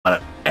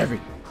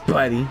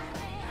everybody.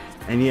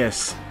 And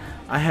yes,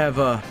 I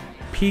have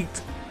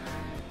peaked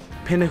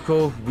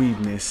pinnacle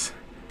weebness.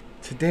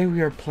 Today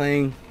we are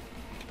playing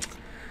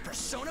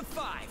Persona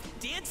 5,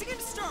 Dancing in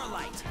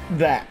Starlight.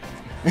 That.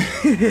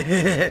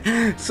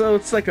 So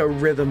it's like a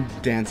rhythm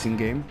dancing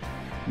game.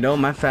 No,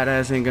 my fat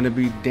ass ain't gonna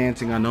be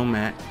dancing on no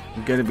mat.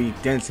 I'm gonna be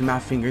dancing my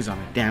fingers on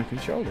a damn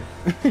controller.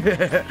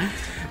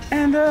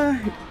 And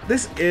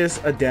this is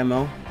a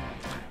demo.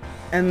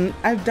 And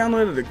I've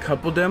downloaded a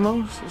couple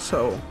demos,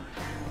 so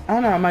I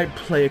don't know, I might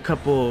play a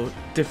couple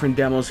different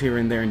demos here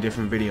and there in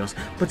different videos.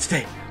 But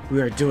today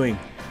we are doing,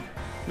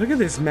 look at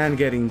this man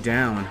getting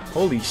down.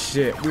 Holy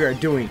shit, we are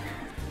doing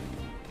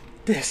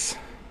this.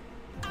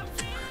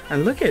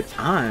 And look at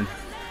An,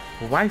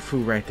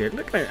 waifu right there.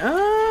 Look at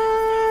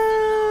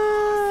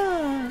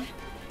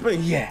But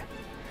yeah,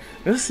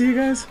 we'll see you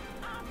guys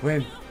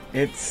when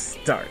it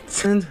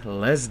starts. And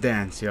let's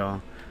dance,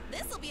 y'all.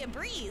 This'll be a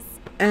breeze.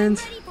 And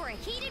Ready for a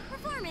heated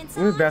performance.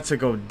 we're about to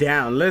go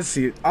down. Let's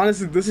see.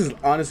 Honestly, this is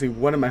honestly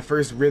one of my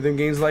first rhythm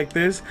games like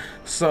this.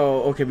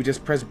 So okay, we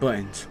just press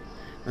buttons.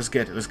 Let's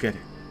get it. Let's get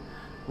it.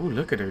 Ooh,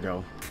 look at her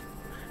though.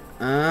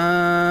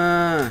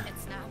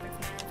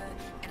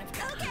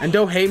 And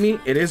don't hate me,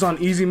 it is on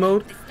easy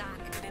mode,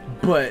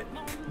 but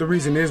the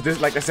reason is this,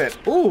 like I said,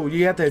 ooh,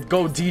 you have to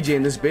go DJ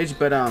in this bitch,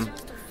 but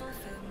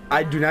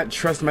I do not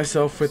trust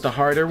myself with the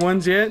harder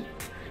ones yet,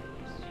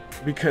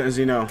 because,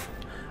 you know,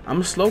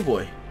 I'm a slow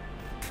boy.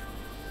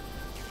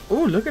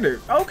 Ooh, look at her.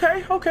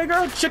 Okay, okay,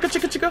 girl, chicka,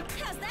 chicka, chicka.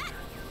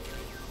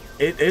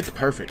 It's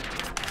perfect.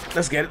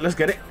 Let's get it, let's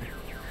get it.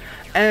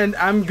 And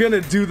I'm gonna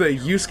do the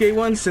Yusuke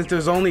one, since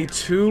there's only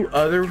two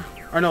other,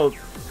 or no,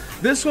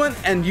 this one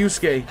and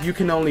Yusuke you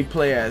can only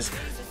play as.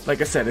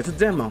 Like I said, it's a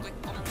demo,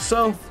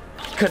 so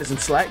cut it some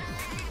slack.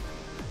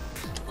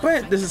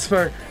 But this is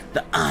for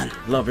the An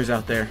lovers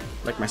out there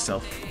like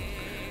myself,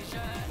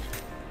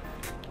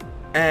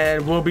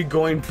 and we'll be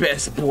going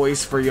best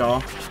boys for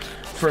y'all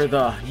for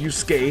the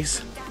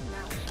Yusukes.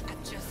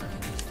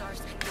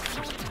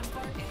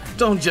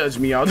 Don't judge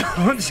me, y'all.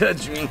 Don't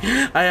judge me.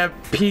 I have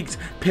peaked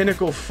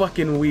pinnacle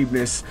fucking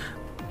weebness.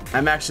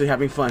 I'm actually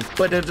having fun.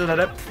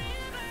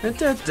 And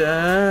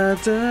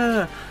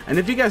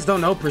if you guys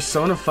don't know,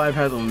 Persona 5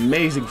 has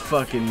amazing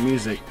fucking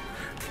music.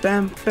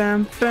 Bam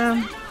bam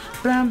bam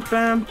bam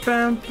bam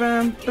bam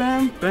bam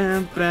bam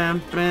bam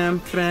bam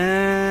bam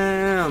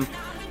bam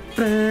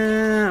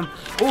bam.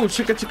 Ooh,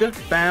 chicka chicka,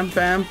 bam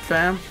bam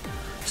bam.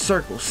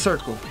 Circle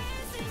circle.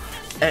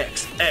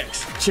 X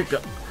X chicka.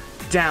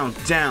 Down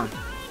down.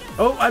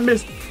 Oh, I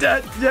missed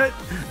that.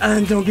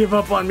 And don't give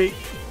up on me.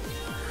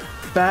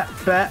 Bat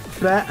bat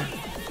bat.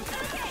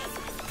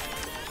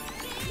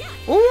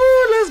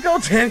 Ooh, let's go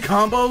 10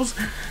 combos.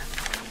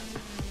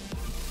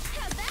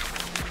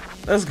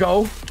 Let's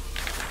go.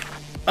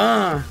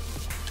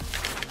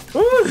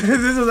 Ooh,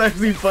 this is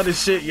actually fun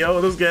as shit, yo.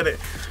 Let's get it.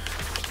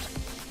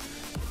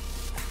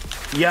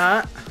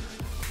 Yeah.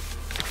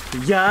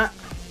 Yeah.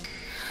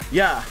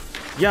 Yeah.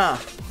 Yeah.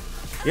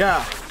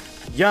 Yeah.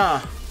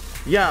 Yeah.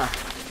 Yeah.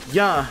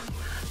 Yeah.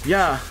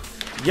 Yeah.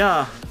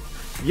 Yeah.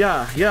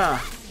 Yeah. Yeah.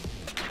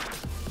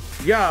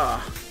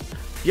 Yeah.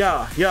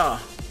 Yeah. Yeah.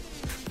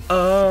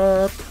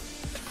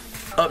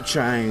 Up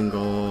triangle.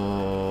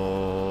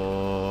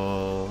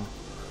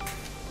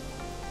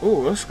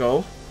 Ooh, let's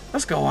go.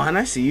 Let's go on.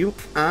 I see you.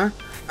 Yeah.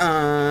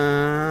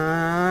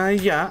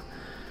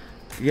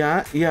 Yeah.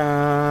 Yeah.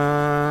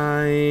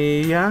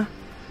 Yeah.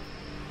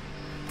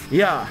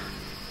 Yeah.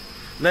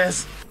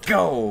 Let's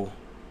go.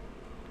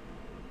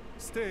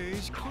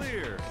 Stage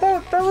clear.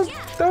 That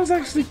was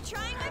actually,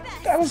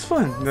 that was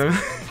fun.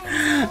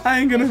 I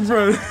ain't gonna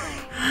front.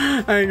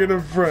 I ain't gonna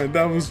front.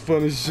 That was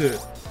fun as shit.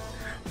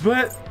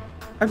 But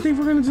I think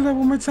we're gonna do that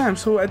one more time.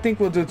 So I think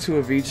we'll do 2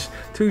 of each.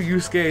 2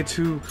 Yusuke,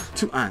 2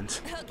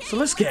 Aint. So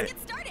let's get it.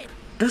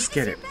 Let's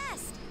get it.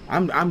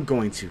 I'm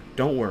going to.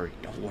 Don't worry.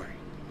 Don't worry.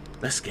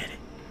 Let's get it.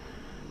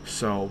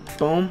 So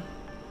boom.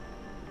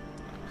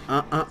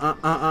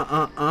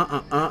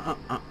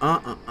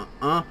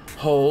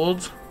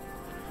 Hold.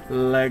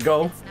 Let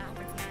go.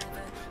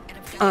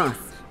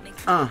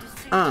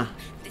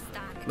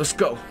 Let's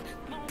go.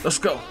 Let's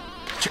go.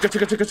 Chicka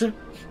chicka chicka chicka.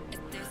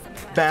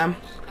 Bam.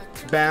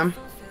 Bam.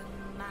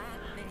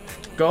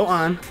 Go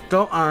on.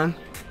 Go on.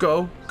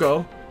 Go.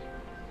 Go.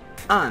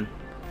 On.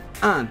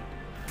 On.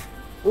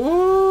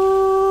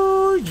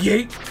 Ooh.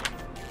 Yeet.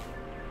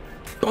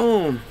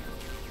 Boom.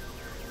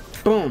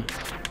 Boom.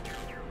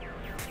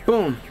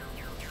 Boom.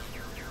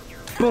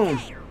 Boom.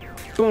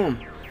 Boom.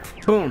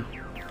 Boom.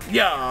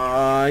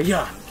 Yeah.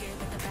 Yeah.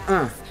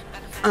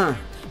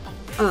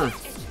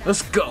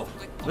 Let's go.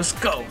 Let's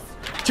go.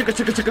 Chicka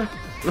chicka chicka.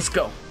 Let's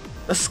go.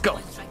 Let's go.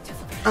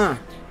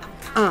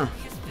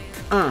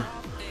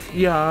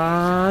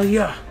 Yeah,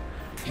 yeah,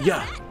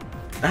 yeah.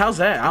 How's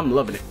that? I'm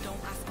loving it.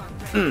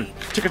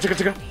 Chicka chicka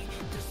chicka.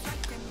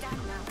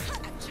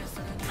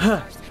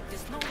 Huh.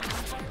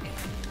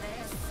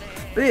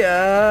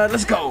 Yeah,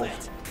 let's go.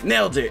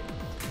 Nailed it.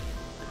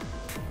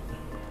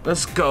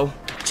 Let's go.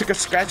 Chicka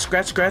scratch,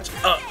 scratch, scratch.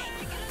 Up,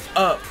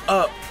 up,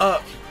 up,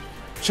 up.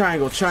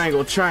 Triangle,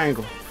 triangle,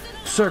 triangle.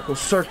 Circle,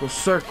 circle,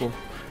 circle.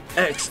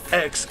 X,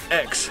 X,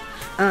 X.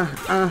 Bam,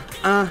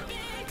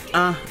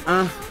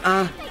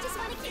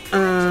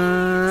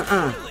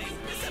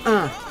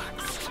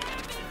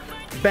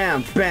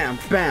 bam,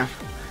 bam.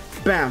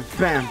 Bam,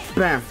 bam,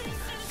 bam.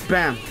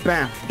 Bam,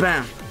 bam,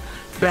 bam.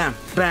 Bam,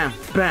 bam,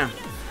 bam.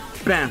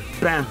 Bam,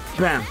 bam,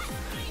 bam.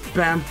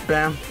 Bam,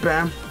 bam,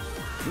 bam.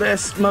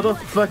 Let's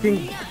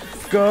motherfucking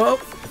go.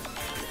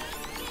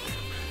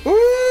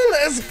 Ooh,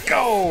 let's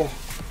go.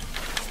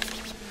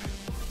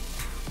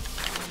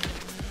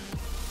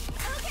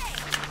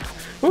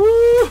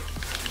 Ooh.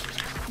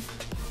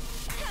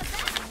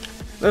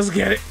 Let's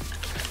get it.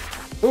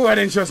 Ooh, I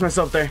didn't trust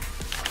myself there.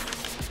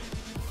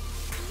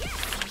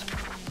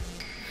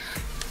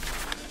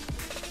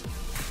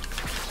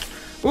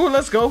 Ooh,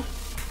 let's go.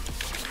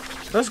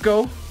 Let's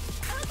go.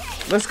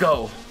 Let's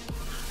go.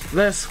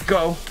 Let's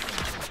go.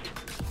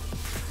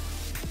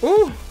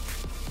 Ooh.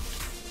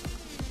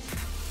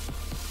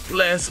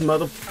 Let's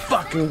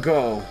motherfucking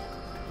go.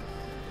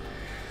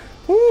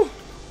 Ooh.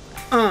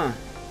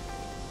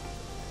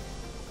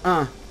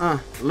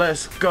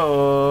 Let's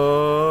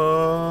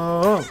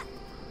go.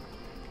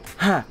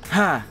 Ha,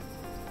 ha.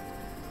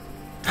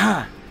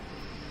 Ha.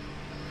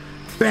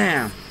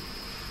 Bam.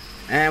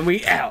 And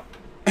we out.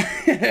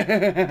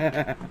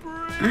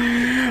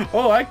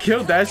 Oh, I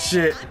killed that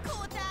shit.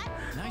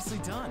 Nicely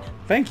done.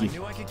 Thank you. I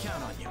knew I could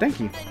count on you. Thank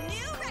you. A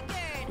new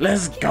record.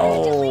 Let's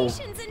go.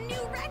 Congratulations, a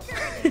new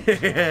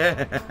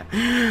record.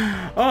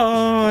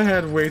 Oh, I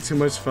had way too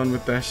much fun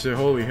with that shit.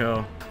 Holy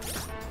hell.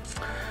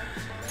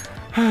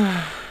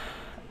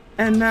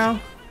 And now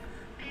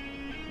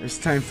it's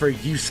time for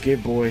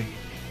Yusuke boy.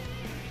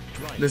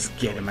 Let's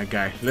get it, my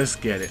guy. Let's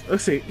get it.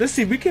 Let's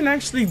see. We can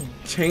actually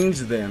change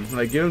them,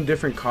 like give them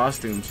different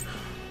costumes.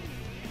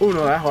 Oh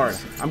no, that hard.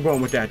 I'm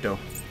going with that though.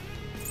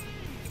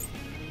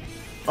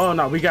 Oh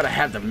no, we gotta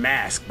have the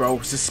mask,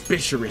 bro.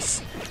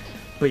 Suspicious.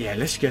 But yeah,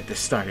 let's get this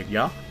started,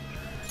 y'all.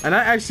 And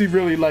I actually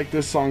really like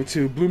this song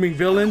too. Blooming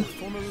Villain.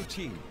 Form a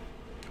routine.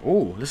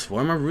 Oh, let's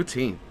form a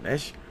routine.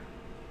 Let's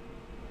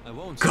I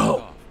won't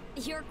go.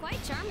 You're quite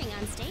charming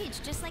on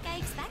stage, just like I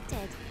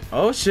expected.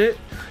 Oh shit.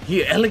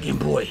 You elegant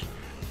boy.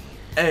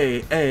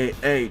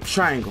 A,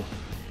 triangle.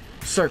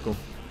 Circle,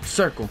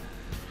 circle.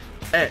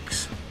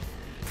 X.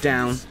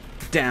 Down,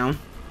 down.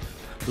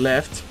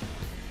 Left.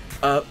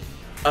 Up,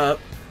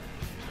 up.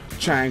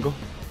 Triangle.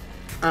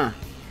 To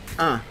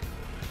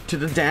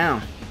the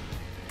down.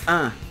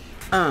 Alright,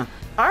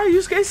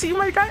 Yusuke, see you,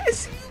 my guy. I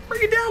see you.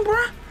 Bring it down,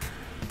 bruh.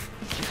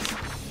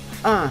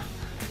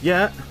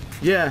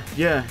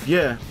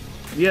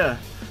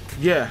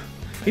 Yeah.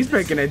 He's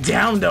breaking it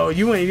down though.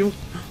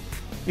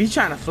 He's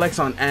trying to flex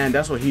on Ann.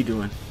 That's what he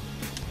doing.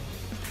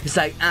 He's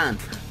like, Ann,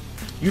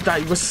 you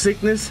thought you was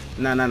sickness?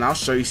 No, I'll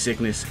show you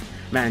sickness.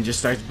 Man, just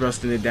starts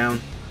busting it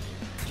down.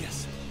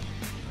 Yes.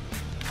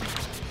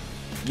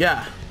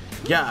 Yeah.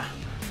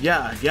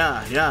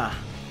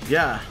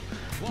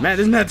 Man,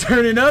 this not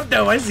turning up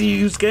though. I see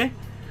you, Yusuke.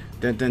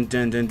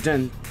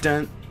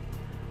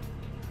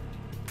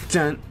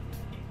 Dun.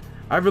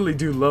 I really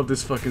do love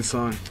this fucking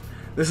song.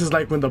 This is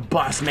like when the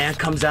boss man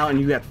comes out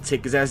and you have to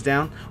take his ass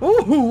down.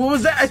 Ooh, what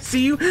was that? I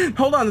see you.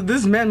 Hold on,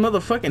 this man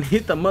motherfucking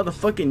hit the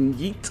motherfucking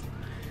yeet.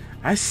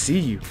 I see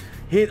you.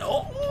 Hit.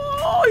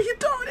 Oh, you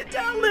throwing it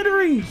down,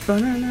 literally.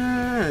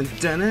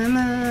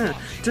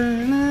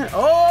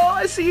 Oh,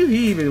 I see you.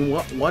 He even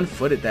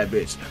one-footed that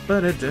bitch.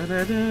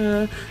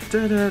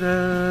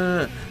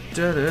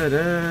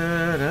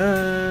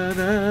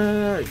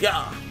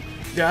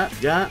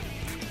 Yeah.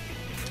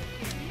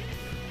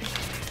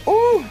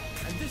 Ooh.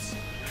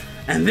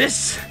 And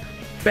this,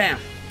 bam,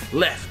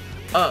 left,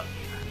 up.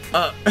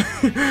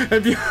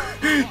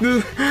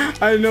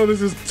 I know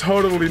this is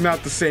totally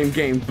not the same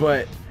game,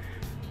 but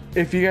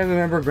if you guys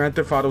remember Grand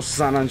Theft Auto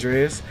San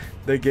Andreas,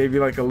 they gave you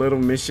like a little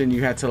mission.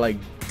 You had to like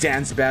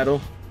dance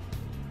battle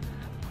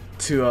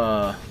to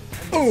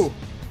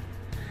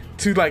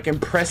like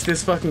impress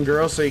this fucking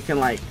girl so you can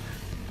like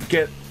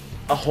get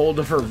a hold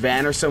of her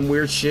van or some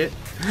weird shit.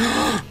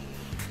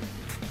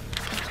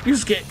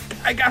 Yusuke,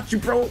 I got you,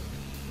 bro.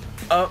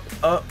 Up,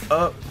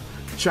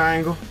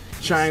 triangle,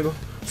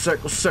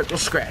 circle,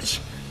 scratch,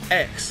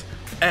 X,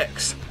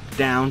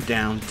 down,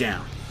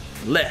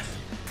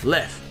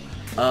 left,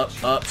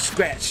 up,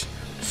 scratch,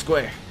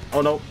 square.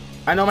 Oh no,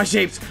 I know my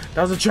shapes.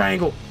 That was a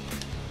triangle.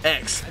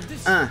 X,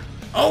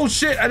 oh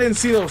shit, I didn't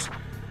see those.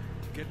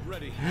 Get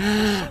ready.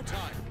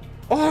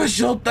 Oh,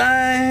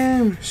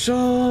 showtime,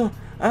 showtime.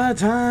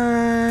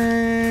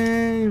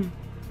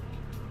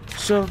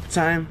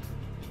 Showtime.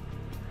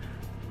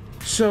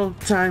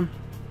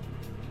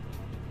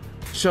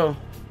 Show.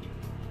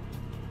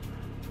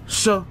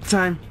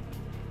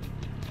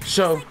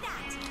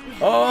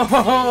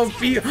 Oh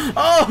shit.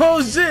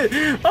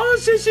 Oh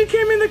shit, she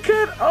came in the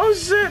cut. Oh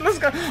shit, let's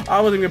go. I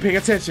wasn't even paying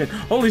attention.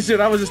 Holy shit,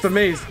 I was just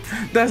amazed.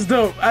 That's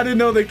dope. I didn't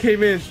know they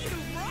came in.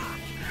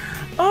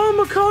 Oh,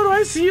 Makoto,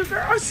 I see you,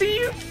 girl. I see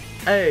you.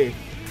 Hey.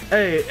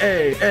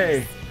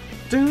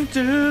 Doo,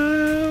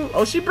 doo.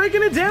 Oh, she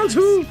breaking it down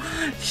too.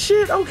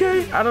 Shit,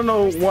 okay. I don't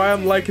know why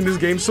I'm liking this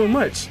game so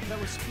much.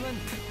 That was splendid.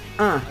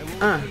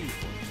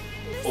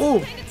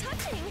 Ooh.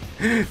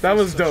 That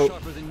was dope.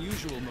 Sharper than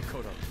usual,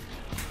 Makoto.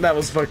 That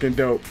was fucking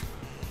dope.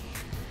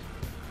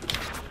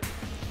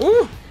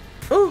 Ooh.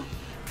 Ooh.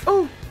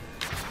 Ooh.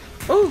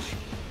 Ooh.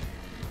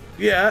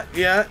 Yeah,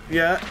 yeah,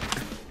 yeah.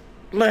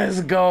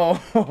 Let's go.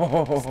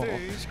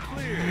 Stage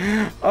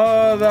clear.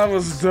 Oh, that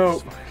was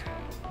dope.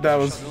 That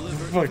was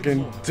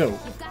fucking dope.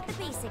 You've got the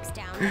basics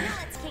down. Now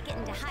let's kick it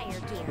into higher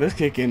gear. Let's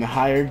kick into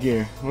higher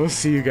gear. We'll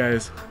see you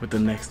guys with the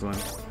next one.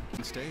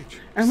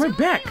 Stage. And we're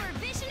back. Your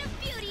vision of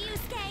beauty,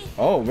 Yusuke.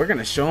 Oh, we're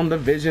gonna show them the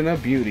vision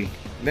of beauty.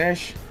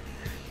 Let's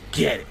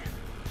get it.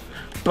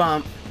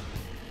 Bump,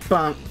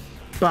 bump,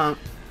 bump,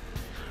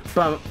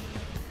 bump,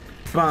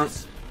 bump,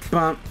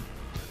 bump,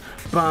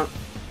 bump,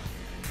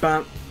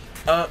 bump,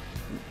 up.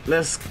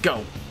 Let's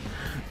go.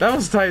 That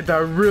was tight. I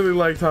really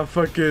liked how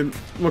fucking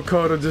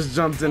Makoto just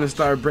jumped in and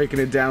started breaking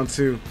it down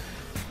too.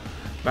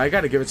 But I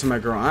gotta give it to my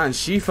girl Aint.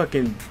 She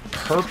fucking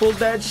purpled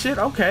that shit.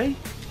 Okay.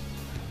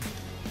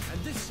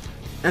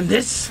 And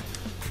this.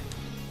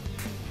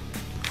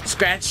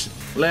 Scratch.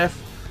 Left.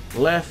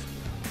 Left.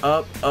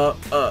 Up. Up.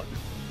 Up.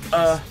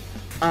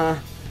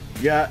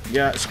 Yeah.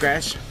 Yeah.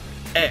 Scratch.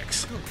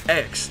 X.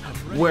 X.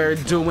 We're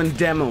doing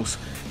demos.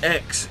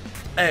 X.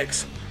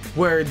 X.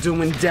 We're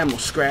doing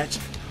demos. Scratch.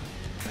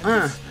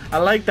 I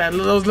like that.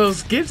 Those little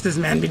skips this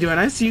man be doing.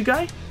 I see you,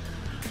 guy.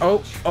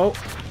 Oh. Oh.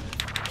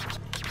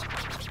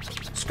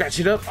 Scratch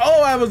it up.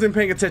 Oh, I wasn't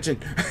paying attention.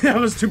 I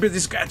was too busy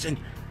scratching.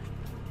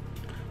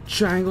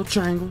 Triangle.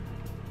 Triangle.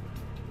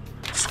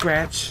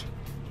 Scratch.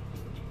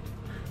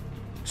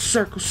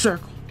 Circle.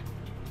 Circle.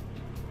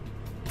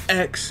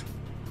 X.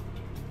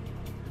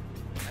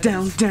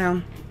 Down.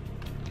 Down.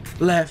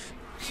 Left.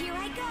 Here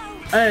I go.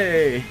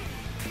 Hey.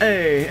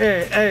 Hey.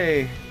 Hey.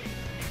 Hey.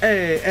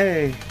 Hey.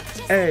 Hey.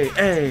 Hey.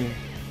 Hey.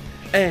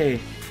 Hey.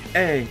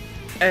 Hey.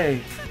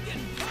 Hey.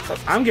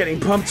 I'm getting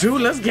pumped too.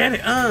 Let's get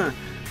it.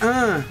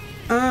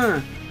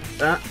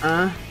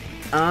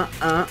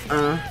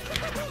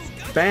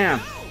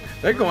 Bam.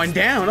 They're going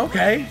down.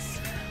 Okay.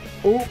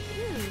 Ooh. Your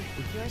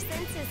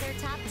senses are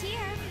top tier.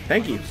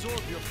 Thank you.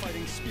 Absorb your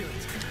fighting spirit.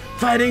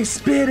 Fighting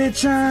spirit,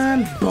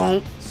 John.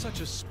 Boom.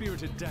 Such a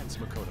spirited dance,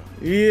 Makoto.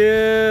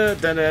 Yeah.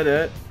 Da da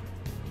da.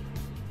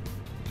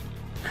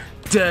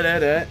 Da da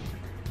da.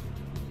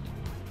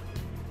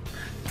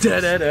 Da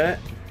da da.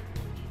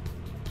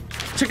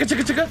 Chicka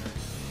chicka chicka.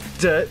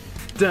 Da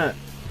da.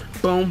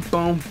 Boom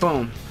boom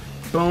boom.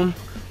 Boom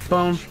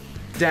boom.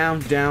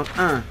 Down down.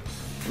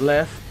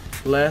 Left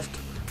left.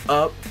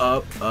 Up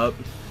up up.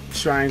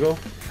 Triangle.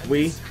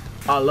 We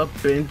all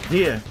up in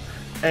here.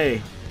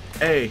 A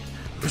A.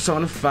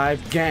 Persona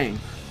 5 gang.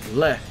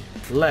 Left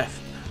left.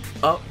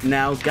 Up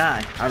now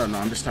guy. I don't know.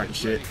 I'm just talking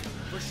shit.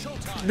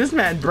 This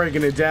man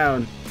breaking it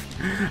down.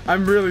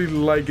 I'm really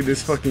liking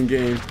this fucking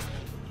game.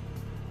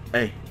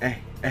 Hey, hey,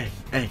 hey,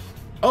 hey.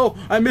 Oh,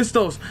 I missed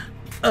those.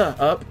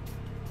 Up.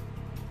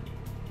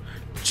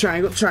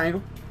 Triangle,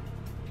 triangle.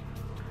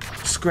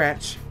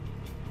 Scratch.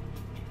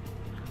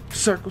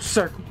 Circle,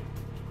 circle.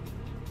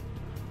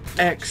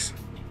 X.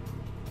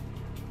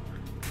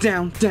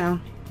 Down,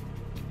 down.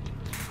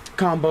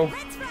 Combo.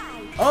 Let's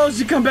ride. Oh,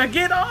 she come back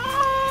in. Oh!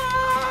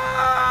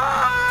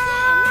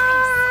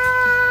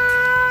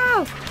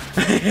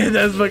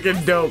 That's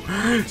fucking dope.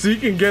 So you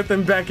can get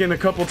them back in a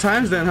couple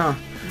times then, huh?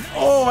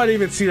 Oh, I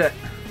didn't even see that.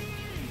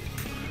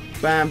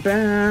 Bam,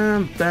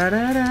 bam, da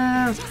da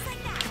da.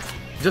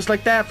 Just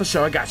like that, for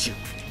sure. I got you.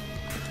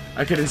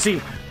 I couldn't see.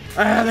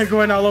 They're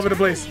going all over the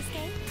place.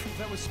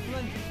 That was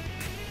splendid.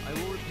 I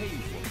will repay you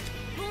for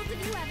it. Both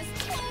of you have us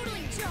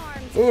totally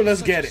charmed. Oh, let's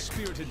Such get a it.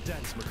 spirited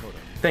dance, Makoto.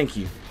 Thank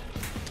you.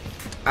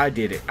 I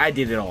did it. I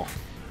did it all.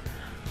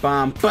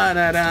 Bam, ba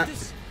da da.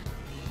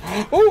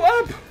 Oh,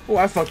 up. Oh,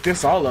 I fucked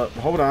this all up.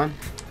 Hold on.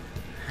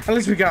 At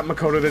least we got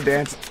Makoto to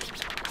dance.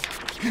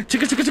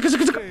 Chicka, chicka, chicka,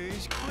 chicka, chicka.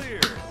 Stage clear.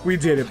 We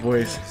did it,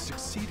 boys.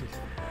 Succeeded.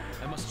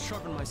 I must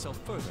sharpen myself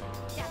further.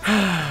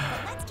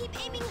 Let's keep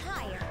aiming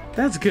higher.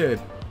 That's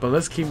good, but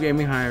let's keep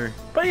aiming higher.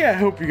 But yeah, I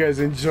hope you guys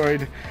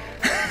enjoyed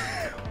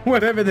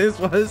whatever this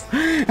was.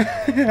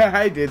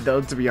 I did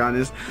though, to be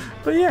honest.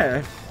 But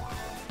yeah,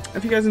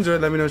 if you guys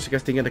enjoyed, let me know what you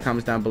guys think in the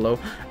comments down below.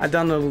 I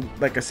downloaded,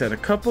 like I said, a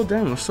couple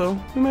demos, so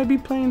we might be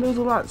playing those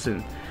a lot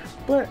soon.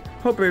 But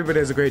hope everybody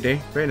has a great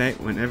day, great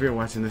night, whenever you're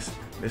watching this.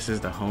 This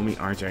is the homie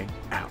RJ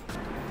out.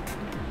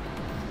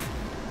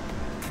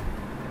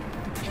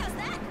 How's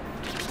that?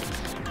 Let's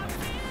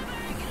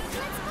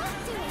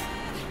both do it.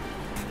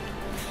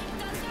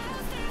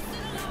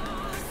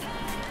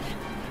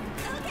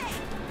 Okay,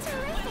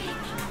 terrific.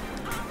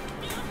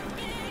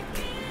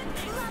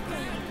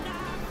 Lovely.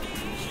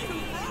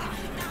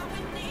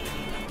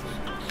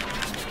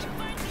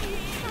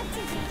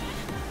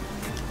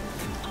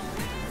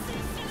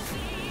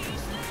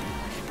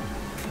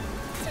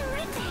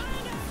 Terrific.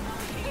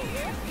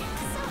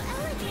 So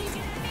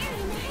elegant.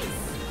 Very nice.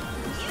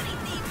 Beauty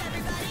theme